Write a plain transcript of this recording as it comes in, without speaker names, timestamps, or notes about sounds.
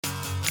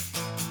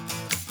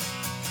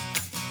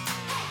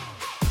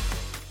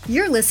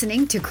You're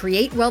listening to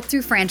Create Wealth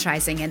Through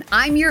Franchising, and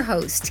I'm your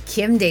host,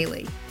 Kim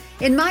Daly.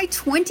 In my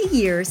 20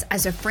 years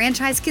as a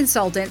franchise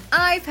consultant,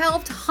 I've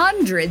helped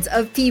hundreds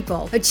of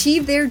people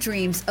achieve their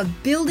dreams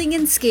of building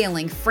and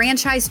scaling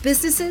franchise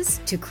businesses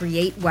to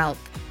create wealth.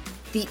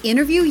 The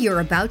interview you're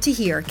about to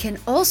hear can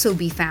also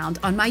be found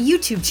on my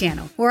YouTube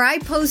channel, where I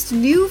post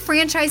new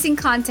franchising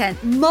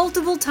content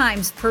multiple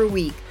times per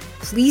week.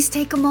 Please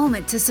take a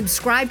moment to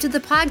subscribe to the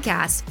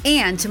podcast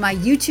and to my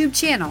YouTube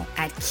channel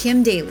at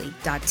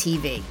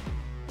kimdaly.tv.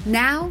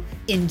 Now,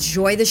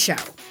 enjoy the show.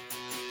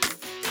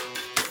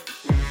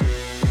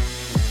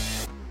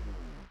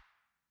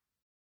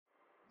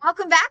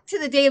 Welcome back to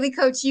the Daily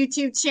Coach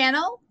YouTube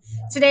channel.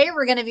 Today,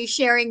 we're going to be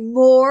sharing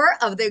more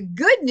of the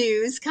good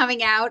news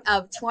coming out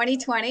of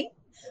 2020.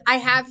 I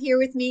have here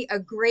with me a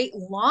great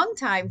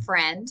longtime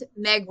friend,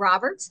 Meg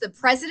Roberts, the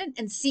president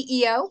and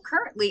CEO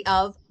currently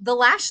of The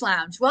Lash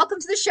Lounge. Welcome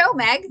to the show,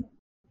 Meg.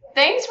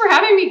 Thanks for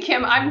having me,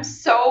 Kim. I'm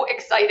so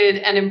excited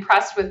and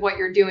impressed with what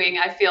you're doing.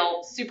 I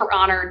feel super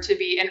honored to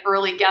be an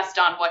early guest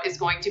on what is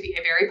going to be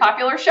a very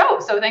popular show.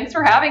 So thanks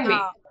for having me.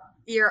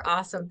 You're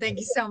awesome. Thank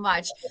you so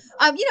much.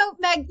 Meg,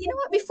 you know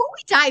what? Before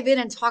we dive in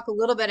and talk a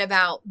little bit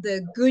about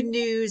the good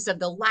news of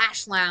the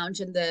Lash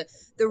Lounge and the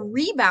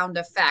rebound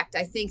effect,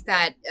 I think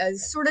that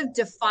sort of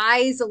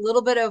defies a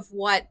little bit of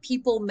what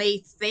people may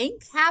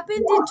think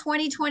happened in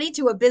 2020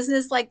 to a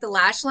business like the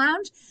Lash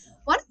Lounge.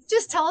 Why don't you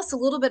just tell us a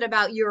little bit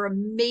about your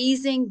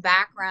amazing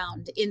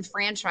background in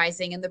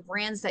franchising and the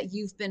brands that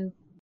you've been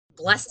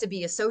blessed to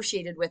be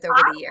associated with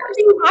over the years?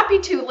 I'm happy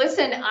to.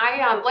 Listen,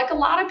 I like a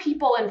lot of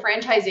people in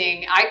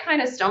franchising, I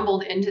kind of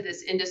stumbled into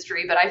this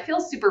industry, but I feel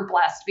super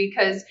blessed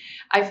because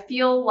I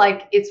feel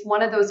like it's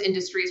one of those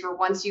industries where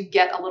once you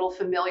get a little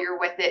familiar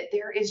with it,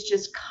 there is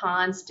just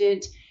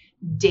constant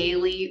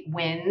daily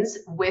wins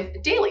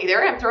with daily.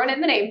 There, I'm throwing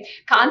in the name,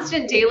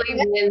 constant daily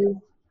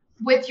wins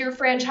with your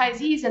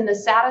franchisees and the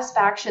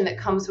satisfaction that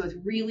comes with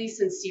really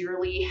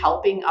sincerely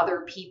helping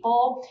other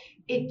people.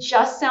 It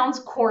just sounds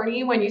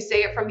corny when you say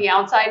it from the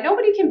outside.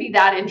 Nobody can be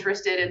that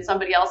interested in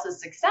somebody else's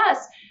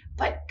success,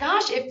 but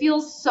gosh, it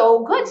feels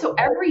so good. So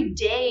every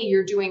day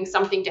you're doing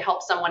something to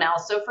help someone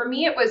else. So for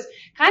me, it was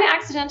kind of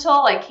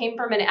accidental. I came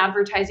from an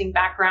advertising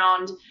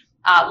background,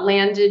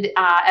 landed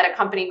at a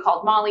company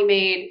called Molly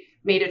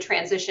made a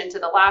transition to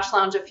the Lash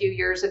Lounge a few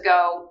years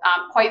ago.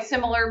 Quite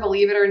similar,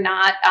 believe it or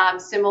not,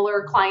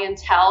 similar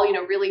clientele,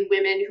 really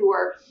women who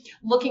are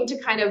looking to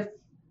kind of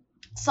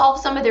solve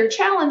some of their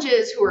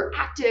challenges, who are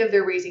active,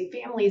 they're raising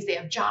families, they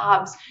have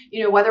jobs,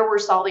 whether we're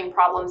solving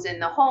problems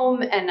in the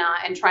home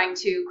and trying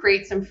to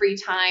create some free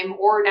time,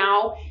 or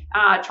now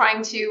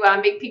trying to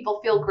make people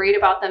feel great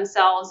about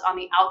themselves on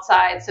the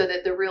outside so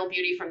that the real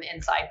beauty from the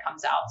inside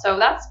comes out. So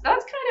that's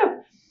kind of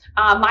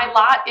my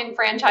lot in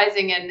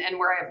franchising and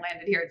where I've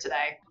landed here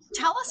today.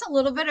 Tell us a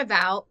little bit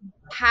about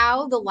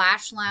how the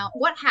Lash Lounge,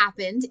 what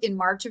happened in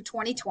March of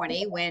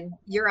 2020 when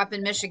you're up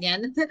in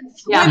Michigan,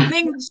 when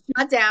things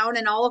shut down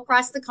and all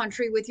across the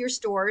country with your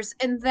stores,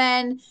 and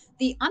then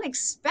the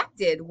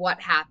unexpected,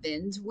 what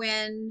happened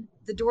when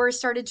the doors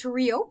started to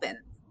reopen.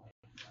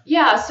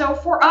 Yeah. So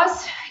for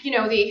us,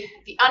 the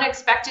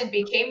unexpected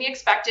became the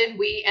expected.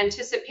 We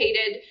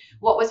anticipated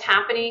what was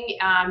happening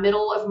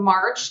middle of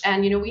March.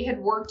 And, we had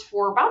worked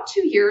for about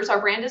 2 years. Our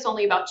brand is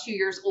only about 2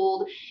 years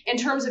old in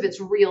terms of its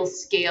real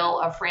scale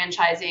of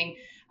franchising.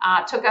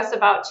 Took us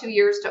about 2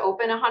 years to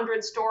open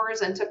 100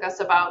 stores and took us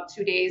about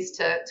 2 days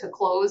to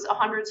close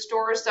 100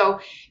 stores. So,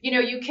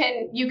 you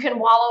can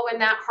wallow in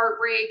that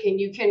heartbreak and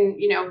you can,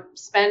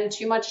 spend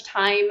too much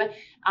time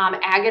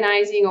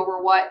agonizing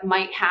over what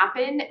might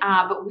happen.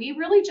 But we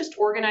really just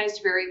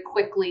organized very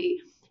quickly.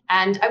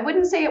 And I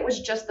wouldn't say it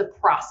was just the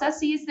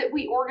processes that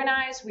we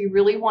organized. We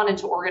really wanted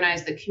to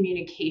organize the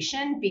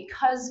communication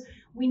because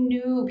we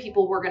knew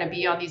people were going to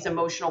be on these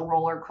emotional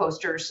roller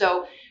coasters.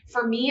 So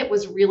for me, it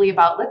was really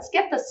about, let's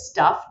get the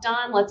stuff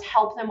done. Let's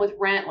help them with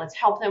rent. Let's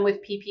help them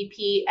with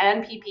PPP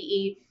and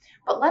PPE.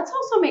 But let's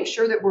also make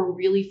sure that we're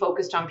really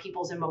focused on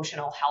people's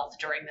emotional health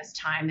during this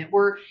time, that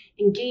we're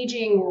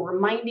engaging, we're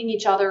reminding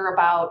each other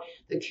about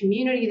the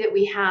community that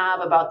we have,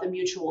 about the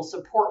mutual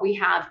support we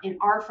have in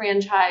our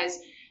franchise.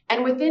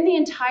 And within the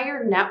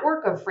entire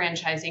network of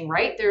franchising,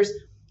 right, there's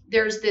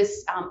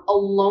this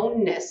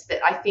aloneness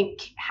that I think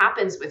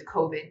happens with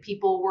COVID.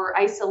 People were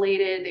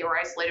isolated. They were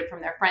isolated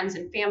from their friends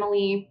and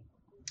family.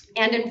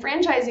 And in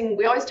franchising,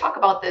 we always talk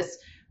about this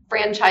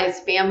franchise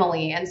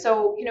family. And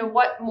so,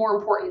 what more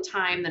important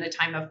time than a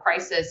time of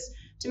crisis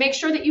to make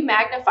sure that you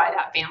magnify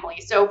that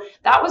family? So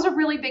that was a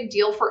really big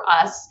deal for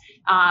us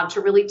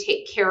to really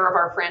take care of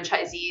our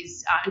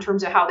franchisees in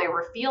terms of how they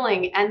were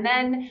feeling. And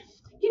then,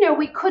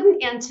 we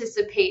couldn't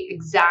anticipate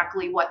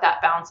exactly what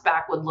that bounce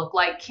back would look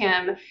like,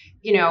 Kim.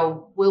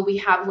 Will we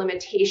have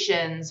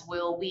limitations?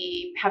 Will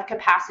we have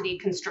capacity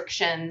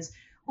constrictions?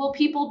 Will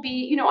people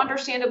be,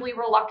 understandably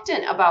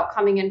reluctant about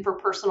coming in for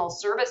personal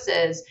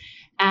services?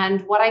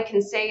 And what I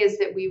can say is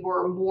that we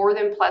were more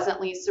than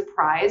pleasantly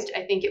surprised.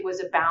 I think it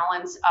was a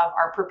balance of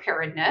our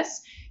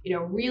preparedness,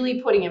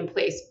 really putting in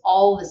place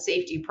all the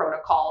safety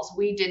protocols.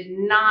 We did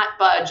not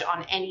budge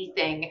on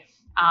anything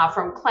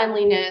from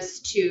cleanliness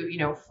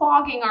to,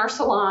 fogging our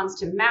salons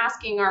to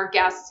masking our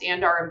guests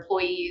and our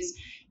employees.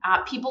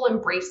 People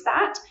embrace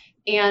that.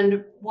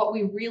 And what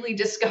we really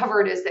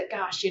discovered is that,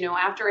 gosh,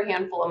 after a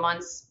handful of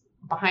months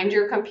behind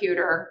your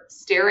computer,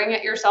 staring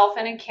at yourself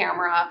in a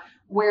camera,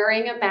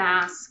 wearing a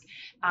mask,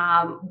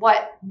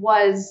 what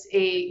was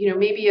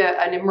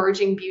an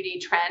emerging beauty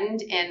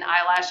trend in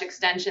eyelash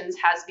extensions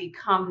has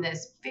become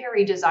this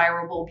very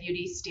desirable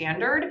beauty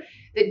standard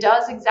that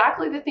does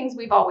exactly the things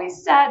we've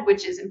always said,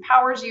 which is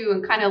empowers you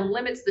and kind of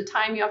limits the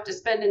time you have to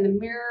spend in the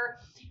mirror.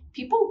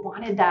 People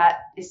wanted that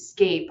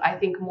escape, I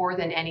think, more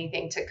than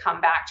anything, to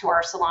come back to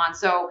our salon.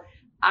 So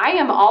I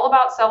am all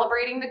about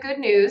celebrating the good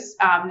news,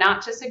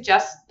 not to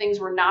suggest things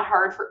were not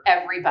hard for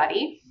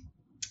everybody,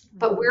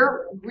 but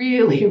we're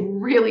really,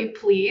 really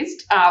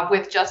pleased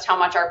with just how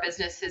much our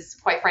business has,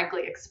 quite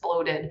frankly,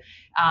 exploded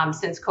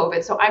since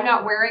COVID. So I'm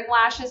not wearing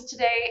lashes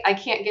today. I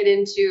can't get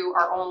into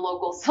our own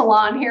local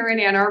salon here in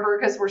Ann Arbor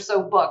because we're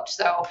so booked.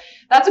 So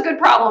that's a good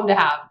problem to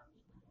have.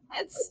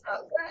 That's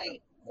so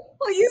great.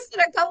 Well, you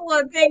said a couple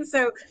of things.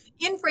 So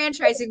in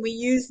franchising, we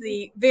use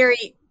the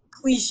very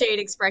cliched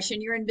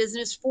expression, you're in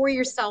business for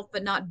yourself,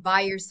 but not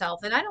by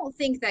yourself. And I don't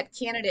think that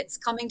candidates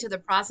coming to the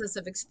process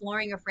of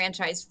exploring a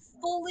franchise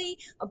fully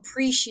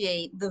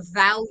appreciate the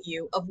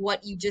value of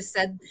what you just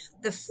said,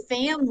 the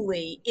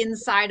family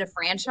inside a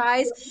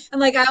franchise.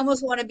 And I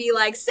almost want to be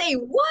like, say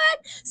what?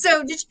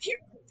 So did you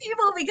hear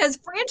people? Because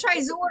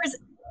franchisors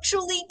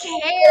actually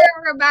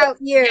care about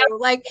you.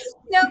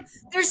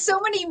 There's so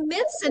many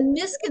myths and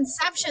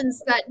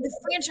misconceptions that the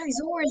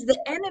franchisor is the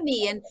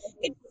enemy. And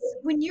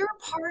when you're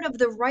part of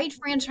the right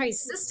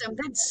franchise system,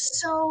 that's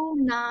so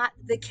not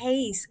the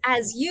case,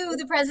 as you,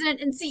 the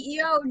president and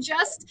CEO,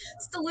 just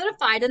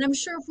solidified. And I'm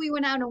sure if we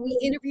went out and we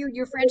interviewed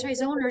your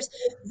franchise owners,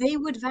 they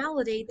would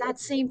validate that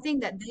same thing,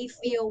 that they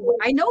feel,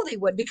 I know they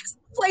would because of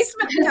the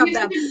placement of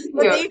them,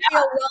 but they feel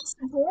well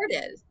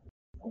supported.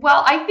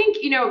 Well, I think,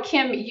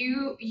 Kim,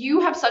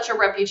 you have such a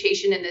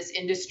reputation in this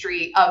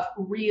industry of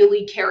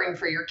really caring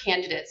for your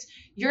candidates.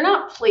 You're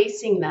not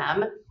placing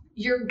them,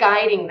 you're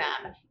guiding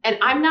them. And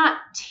I'm not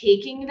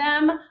taking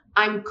them,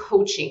 I'm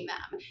coaching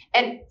them.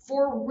 And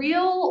for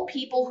real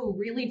people who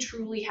really,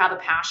 truly have a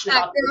passion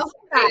about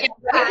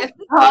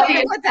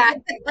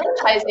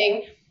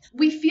franchising,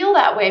 we feel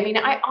that way. I mean,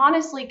 I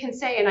honestly can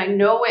say, and I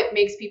know it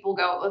makes people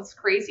go, that's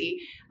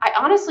crazy. I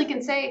honestly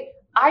can say,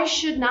 I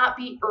should not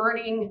be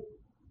earning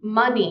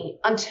money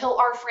until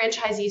our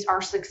franchisees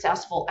are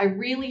successful. I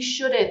really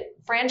shouldn't.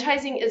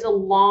 Franchising is a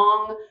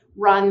long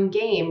run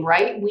game,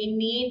 right? We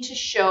need to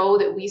show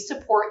that we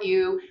support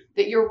you,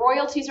 that your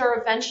royalties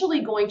are eventually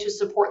going to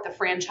support the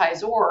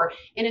franchisor,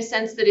 in a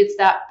sense that it's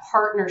that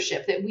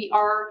partnership, that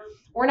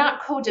we're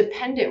not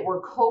codependent,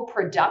 we're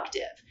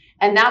co-productive.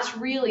 And that's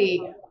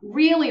really,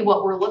 really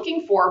what we're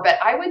looking for. But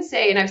I would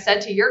say, and I've said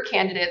to your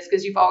candidates,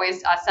 because you've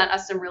always sent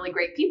us some really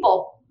great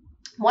people,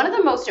 one of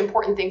the most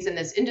important things in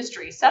this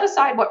industry, set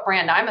aside what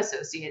brand I'm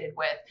associated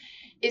with,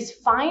 is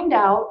find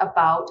out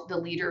about the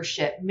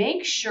leadership.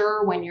 Make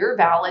sure when you're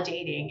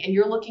validating and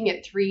you're looking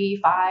at 3,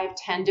 5,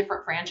 10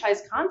 different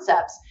franchise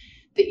concepts,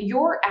 that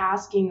you're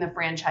asking the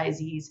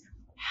franchisees,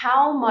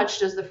 how much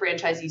does the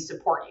franchisee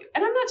support you?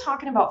 And I'm not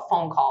talking about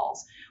phone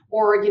calls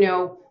or,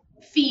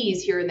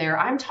 fees here and there.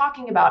 I'm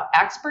talking about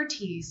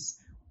expertise,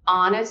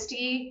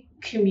 honesty,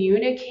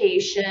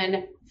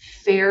 communication,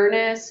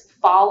 fairness,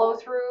 follow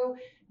through.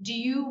 Do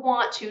you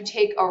want to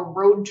take a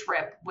road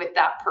trip with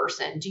that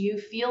person? Do you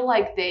feel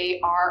like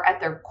they are at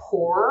their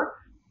core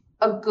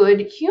a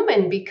good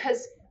human?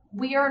 Because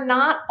we are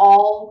not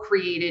all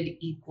created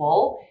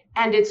equal.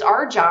 And it's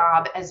our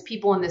job as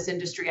people in this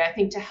industry, I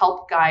think, to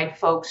help guide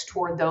folks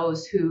toward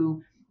those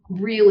who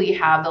really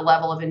have the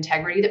level of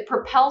integrity that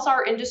propels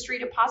our industry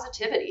to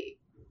positivity.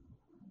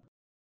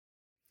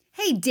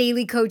 Hey,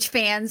 Daily Coach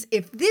fans,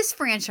 if this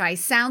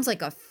franchise sounds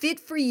like a fit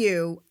for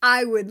you,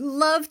 I would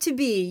love to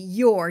be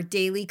your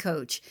Daily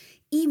Coach.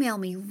 Email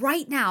me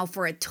right now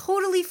for a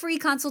totally free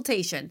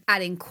consultation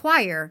at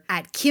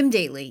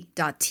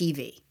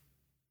inquire@kimdaly.tv.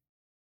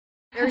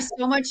 There's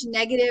so much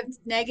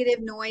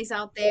negative noise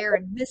out there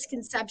and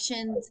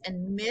misconceptions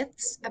and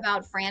myths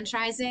about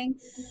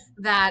franchising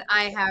that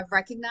I have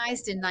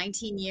recognized in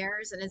 19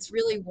 years. And it's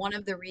really one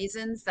of the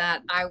reasons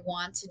that I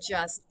want to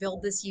just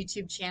build this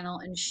YouTube channel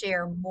and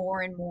share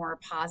more and more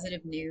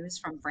positive news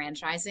from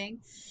franchising.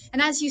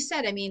 And as you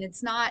said, I mean,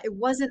 it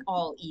wasn't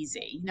all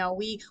easy.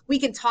 We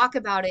can talk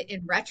about it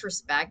in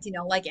retrospect,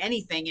 like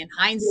anything in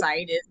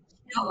hindsight is,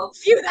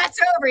 phew, that's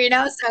over,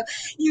 so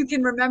you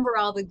can remember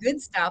all the good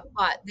stuff,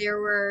 but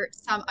there were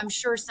I'm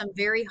sure some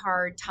very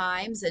hard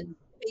times and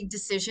big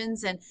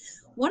decisions. And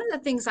one of the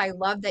things I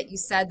love that you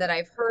said that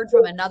I've heard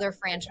from another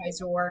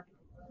franchisor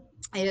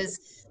is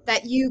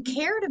that you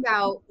cared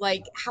about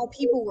how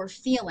people were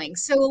feeling.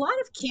 So a lot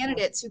of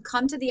candidates who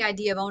come to the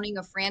idea of owning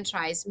a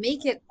franchise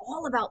make it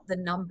all about the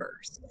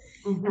numbers.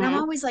 Mm-hmm. And I'm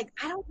always like,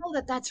 I don't know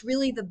that that's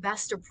really the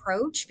best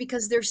approach,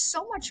 because there's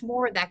so much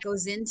more that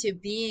goes into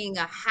being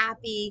a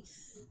happy,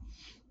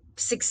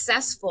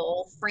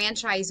 successful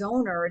franchise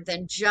owner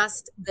than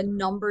just the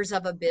numbers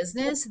of a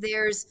business.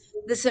 There's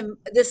this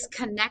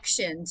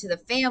connection to the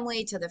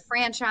family, to the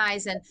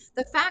franchise, and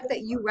the fact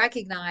that you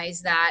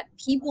recognize that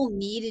people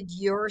needed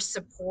your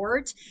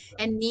support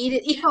and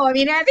needed, I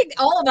mean, I think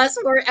all of us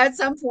were at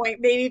some point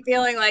maybe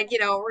feeling like,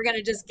 we're going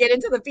to just get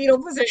into the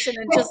fetal position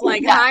and just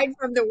like hide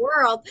from the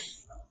world.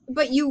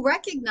 But you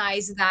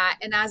recognize that,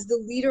 and as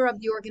the leader of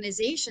the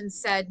organization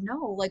said,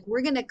 no, like,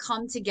 we're going to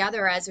come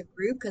together as a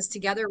group, because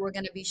together we're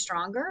going to be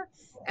stronger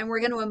and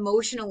we're going to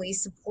emotionally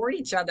support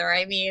each other.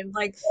 I mean,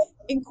 like,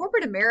 in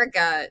corporate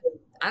America,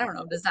 I don't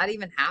know, does that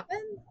even happen?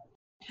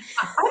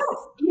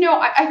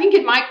 I think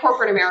in my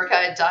corporate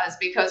America, it does,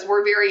 because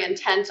we're very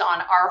intent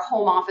on our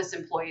home office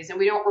employees, and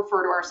we don't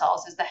refer to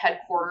ourselves as the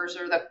headquarters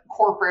or the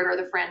corporate or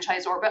the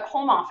franchisor, but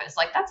home office.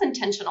 Like, that's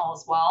intentional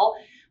as well.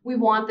 We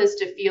want this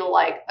to feel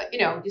like,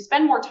 you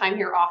spend more time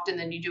here often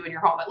than you do in your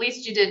home. At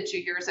least you did 2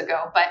 years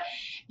ago. But,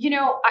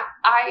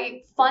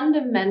 I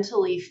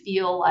fundamentally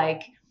feel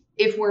like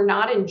if we're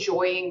not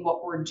enjoying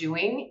what we're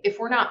doing, if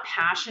we're not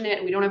passionate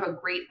and we don't have a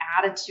great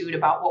attitude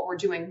about what we're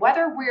doing,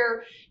 whether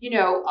we're,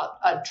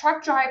 a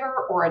truck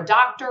driver or a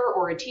doctor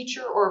or a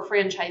teacher or a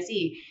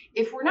franchisee,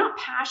 if we're not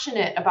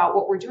passionate about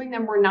what we're doing,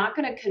 then we're not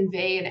going to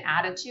convey an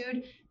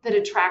attitude that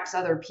attracts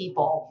other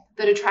people,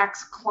 that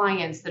attracts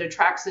clients, that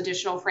attracts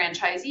additional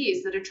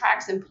franchisees, that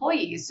attracts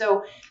employees.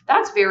 So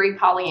that's very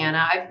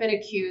Pollyanna. I've been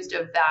accused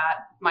of that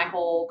my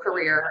whole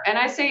career. And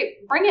I say,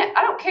 bring it.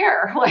 I don't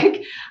care.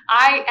 Like,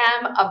 I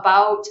am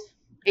about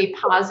a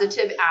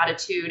positive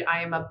attitude.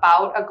 I am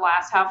about a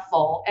glass half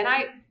full. And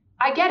I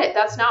get it.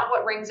 That's not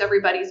what rings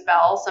everybody's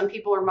bell. Some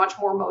people are much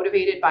more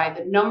motivated by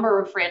the number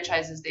of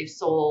franchises they've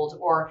sold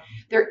or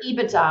their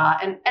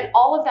EBITDA. And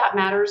all of that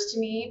matters to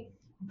me.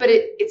 But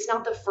it's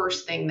not the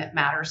first thing that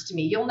matters to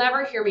me. You'll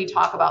never hear me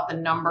talk about the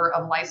number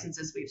of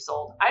licenses we've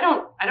sold. I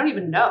don't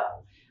even know.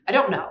 I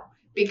don't know,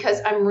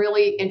 because I'm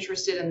really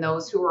interested in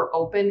those who are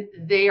open.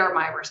 They are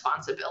my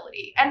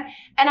responsibility. And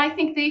I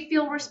think they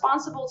feel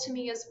responsible to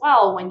me as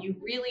well when you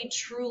really,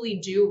 truly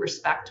do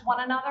respect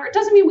one another. It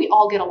doesn't mean we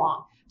all get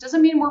along. It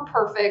doesn't mean we're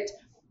perfect.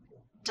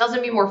 It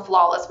doesn't mean we're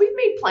flawless. We've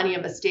made plenty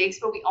of mistakes,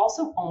 but we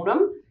also own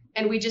them.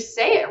 And we just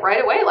say it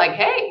right away, like,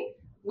 hey,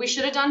 we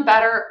should have done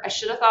better. I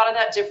should have thought of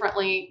that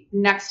differently.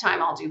 Next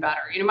time I'll do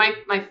better.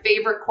 My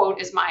favorite quote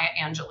is Maya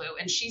Angelou.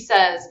 And she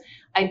says,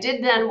 I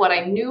did then what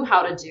I knew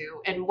how to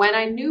do. And when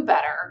I knew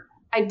better,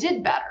 I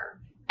did better.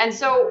 And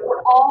so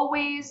we're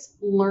always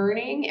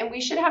learning, and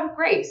we should have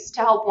grace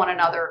to help one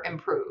another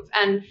improve.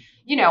 And,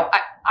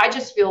 I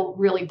just feel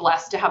really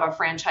blessed to have a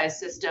franchise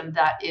system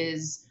that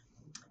is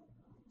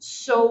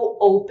so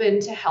open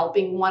to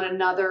helping one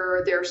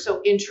another. They're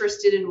so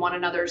interested in one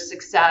another's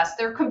success.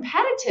 They're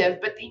competitive,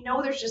 but they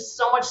know there's just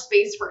so much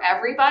space for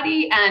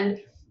everybody.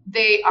 And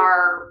they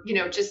are,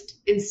 just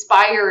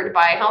inspired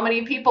by how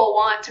many people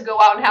want to go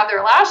out and have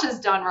their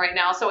lashes done right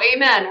now. So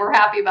amen. We're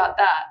happy about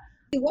that.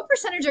 What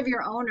percentage of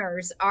your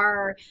owners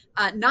are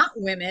not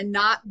women,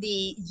 not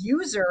the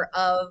user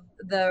of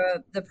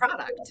the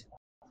product?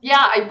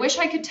 Yeah, I wish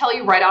I could tell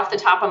you right off the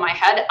top of my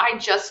head. I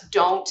just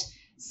don't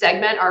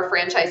segment our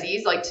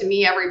franchisees. Like, to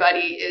me,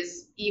 everybody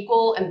is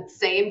equal and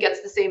same,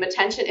 gets the same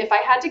attention. If I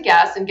had to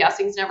guess, and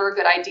guessing's never a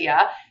good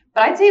idea,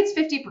 but I'd say it's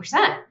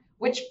 50%,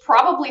 which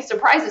probably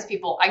surprises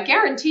people. I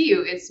guarantee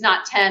you it's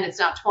not 10, it's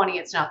not 20,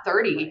 it's not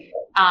 30.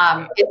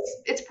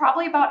 It's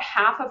probably about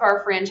half of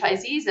our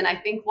franchisees. And I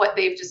think what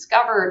they've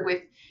discovered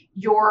with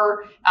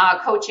your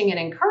coaching and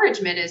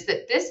encouragement is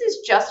that this is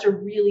just a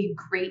really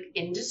great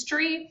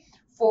industry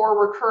for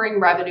recurring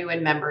revenue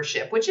and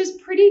membership, which is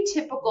pretty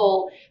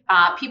typical.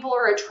 People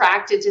are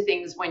attracted to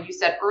things. When you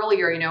said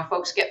earlier,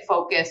 folks get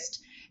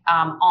focused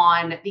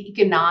on the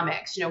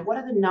economics. What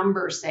do the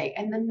numbers say?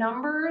 And the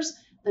numbers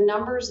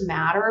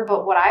matter.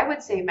 But what I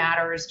would say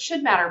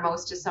should matter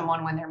most to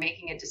someone when they're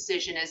making a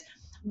decision is,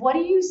 what do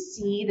you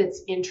see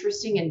that's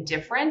interesting and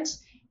different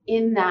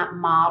in that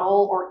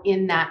model or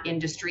in that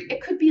industry?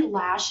 It could be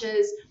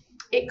lashes.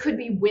 It could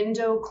be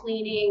window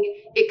cleaning.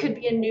 It could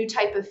be a new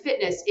type of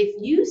fitness. If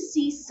you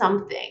see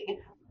something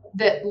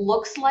that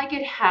looks like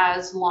it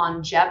has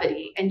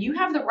longevity and you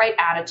have the right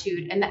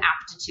attitude and the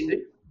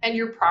aptitude and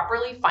you're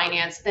properly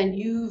financed, then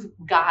you've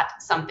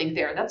got something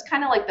there. That's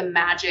kind of like the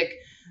magic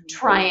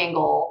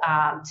triangle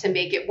to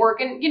make it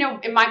work. And,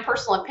 in my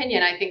personal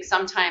opinion, I think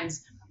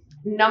sometimes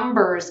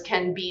numbers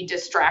can be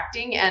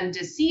distracting and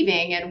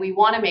deceiving, and we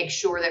want to make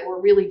sure that we're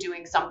really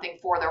doing something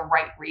for the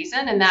right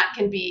reason. And that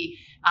can be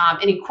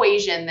an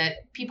equation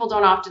that people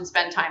don't often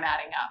spend time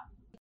adding up.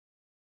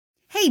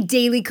 Hey,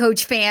 Daily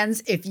Coach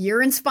fans, if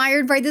you're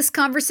inspired by this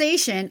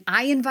conversation,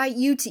 I invite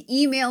you to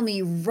email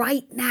me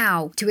right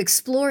now to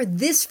explore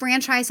this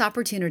franchise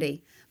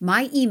opportunity.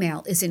 My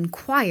email is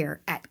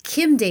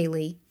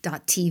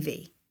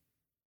inquire@kimdaly.tv.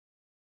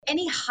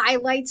 Any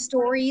highlight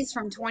stories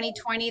from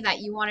 2020 that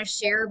you want to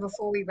share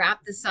before we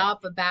wrap this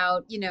up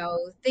about,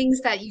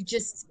 things that you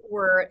just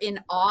were in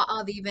awe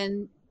of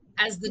even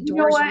as the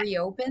doors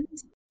reopened?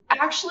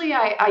 Actually,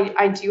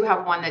 I do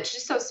have one that's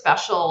just so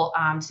special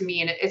to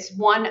me, and it's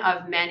one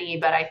of many,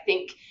 but I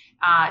think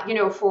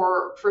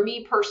For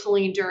me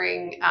personally,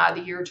 during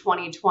the year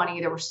 2020,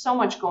 there was so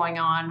much going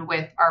on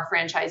with our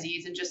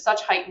franchisees and just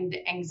such heightened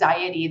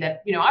anxiety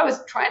that, I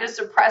was trying to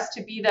suppress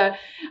to be the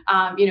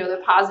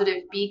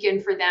positive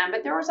beacon for them.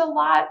 But there was a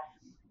lot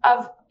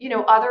of,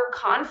 other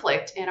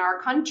conflict in our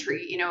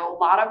country, a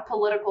lot of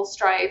political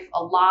strife,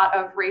 a lot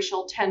of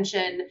racial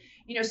tension,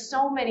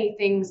 so many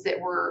things that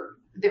were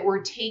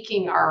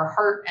taking our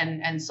heart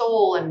and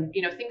soul and,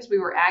 things we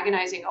were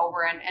agonizing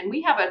over. And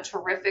we have a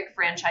terrific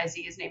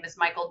franchisee. His name is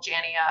Michael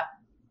Jania,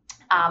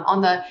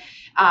 on the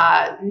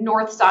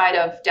north side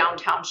of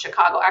downtown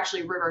Chicago,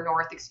 actually River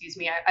North, excuse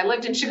me. I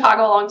lived in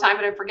Chicago a long time,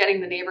 but I'm forgetting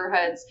the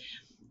neighborhoods.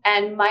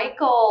 And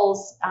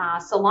Michael's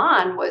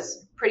salon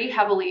was pretty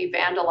heavily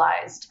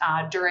vandalized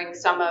during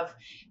some of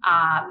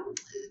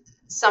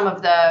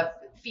the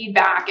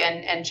feedback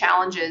and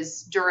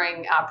challenges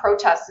during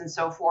protests and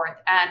so forth.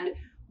 And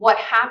what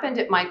happened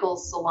at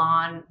Michael's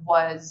salon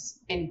was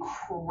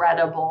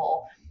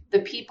incredible. The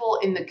people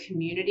in the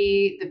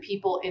community, the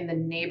people in the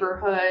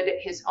neighborhood,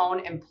 his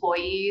own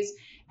employees,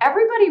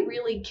 everybody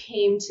really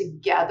came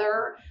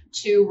together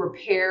to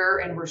repair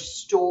and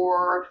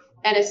restore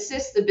and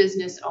assist the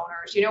business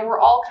owners. We're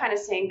all kind of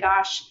saying,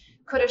 gosh,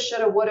 coulda,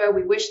 shoulda, woulda,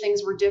 we wish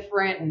things were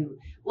different, and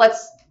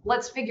let's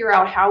figure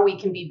out how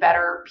we can be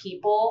better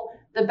people.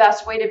 The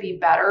best way to be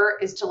better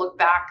is to look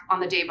back on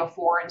the day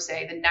before and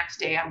say, the next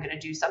day I'm going to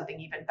do something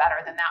even better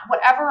than that.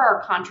 Whatever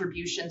our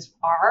contributions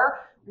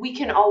are, we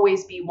can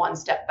always be one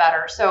step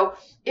better. So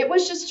it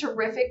was just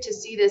terrific to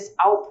see this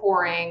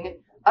outpouring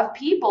of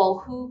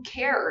people who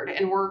cared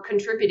and were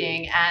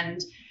contributing.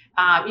 And,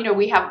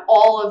 we have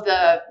all of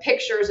the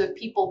pictures of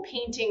people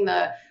painting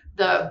the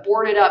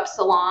boarded up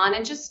salon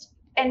and just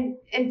and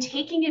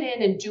taking it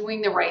in and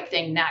doing the right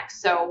thing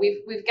next. So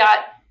we've got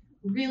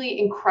really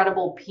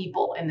incredible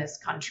people in this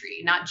country,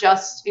 not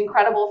just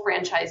incredible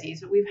franchisees,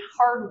 but we've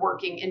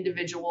hardworking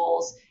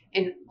individuals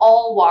in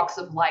all walks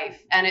of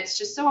life. And it's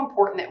just so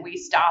important that we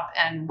stop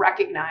and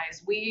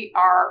recognize we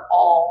are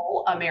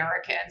all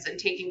Americans, and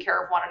taking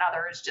care of one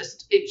another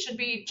it should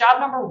be job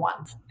number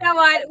one. Now,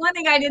 one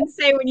thing I didn't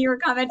say when you were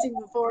commenting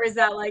before is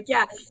that,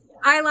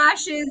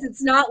 eyelashes,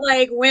 it's not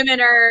like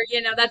women are,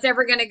 that's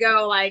ever going to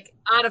go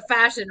out of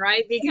fashion,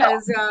 right?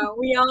 Because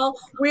we all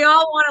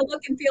want to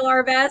look and feel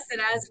our best. And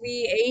as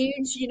we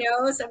age,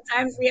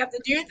 sometimes we have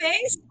to do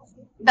things.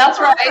 That's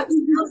right.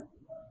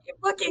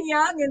 Looking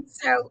young. And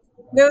so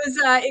those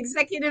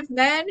executive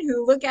men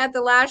who look at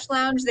the Lash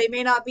Lounge, they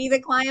may not be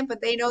the client,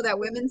 but they know that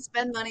women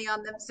spend money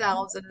on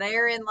themselves, and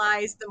therein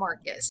lies the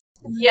market.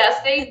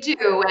 Yes, they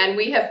do. And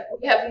we have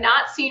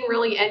not seen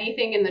really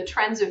anything in the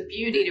trends of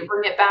beauty, to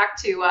bring it back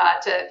to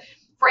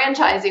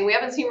franchising. We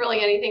haven't seen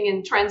really anything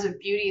in trends of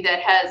beauty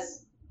that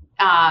has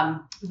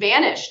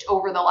vanished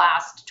over the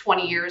last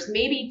 20 years,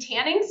 maybe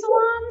tanning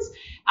salons,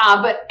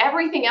 but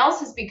everything else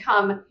has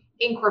become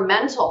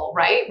incremental,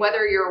 right?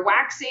 Whether you're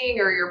waxing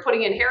or you're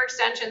putting in hair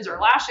extensions or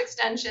lash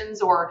extensions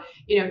or,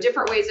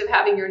 different ways of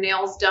having your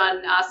nails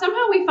done.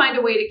 Somehow we find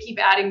a way to keep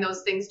adding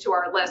those things to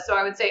our list. So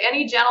I would say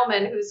any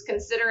gentleman who's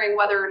considering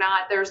whether or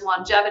not there's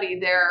longevity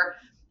there,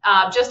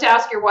 just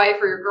ask your wife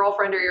or your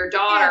girlfriend or your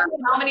daughter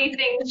how many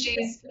things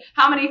she's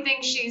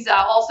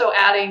also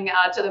adding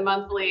to the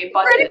monthly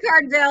budget. Credit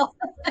card bill.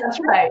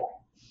 That's right.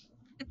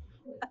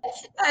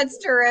 That's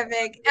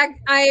terrific.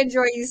 I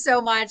enjoy you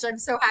so much. I'm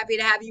so happy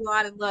to have you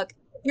on. And look,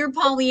 your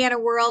Pollyanna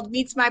world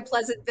meets my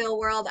Pleasantville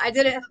world. I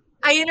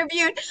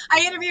interviewed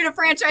a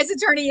franchise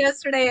attorney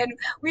yesterday, and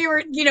we were,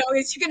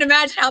 as you can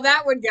imagine how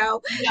that would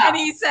go. Yeah. And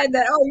he said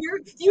that,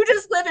 you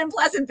just live in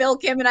Pleasantville,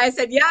 Kim. And I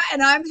said, yeah,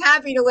 and I'm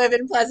happy to live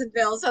in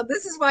Pleasantville. So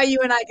this is why you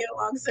and I get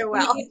along so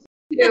well.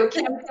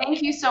 Kim,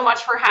 thank you so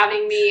much for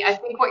having me. I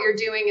think what you're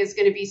doing is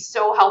going to be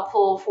so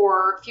helpful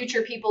for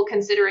future people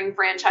considering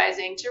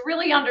franchising to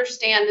really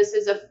understand this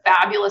is a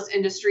fabulous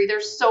industry.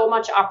 There's so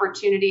much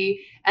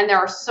opportunity, and there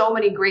are so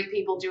many great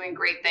people doing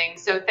great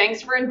things. So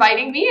thanks for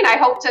inviting me, and I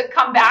hope to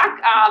come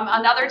back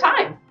another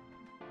time.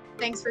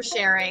 Thanks for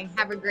sharing.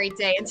 Have a great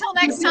day. Until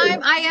next time,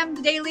 I am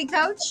the Daily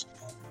Coach.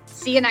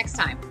 See you next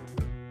time.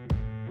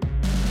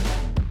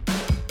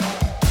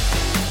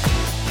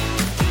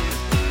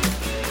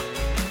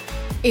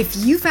 If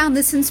you found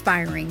this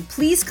inspiring,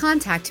 please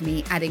contact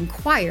me at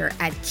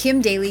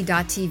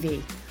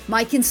inquire@kimdaly.tv.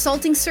 My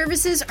consulting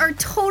services are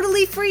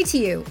totally free to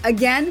you.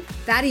 Again,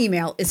 that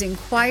email is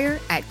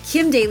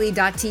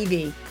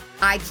inquire@kimdaly.tv.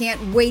 I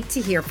can't wait to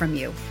hear from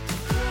you.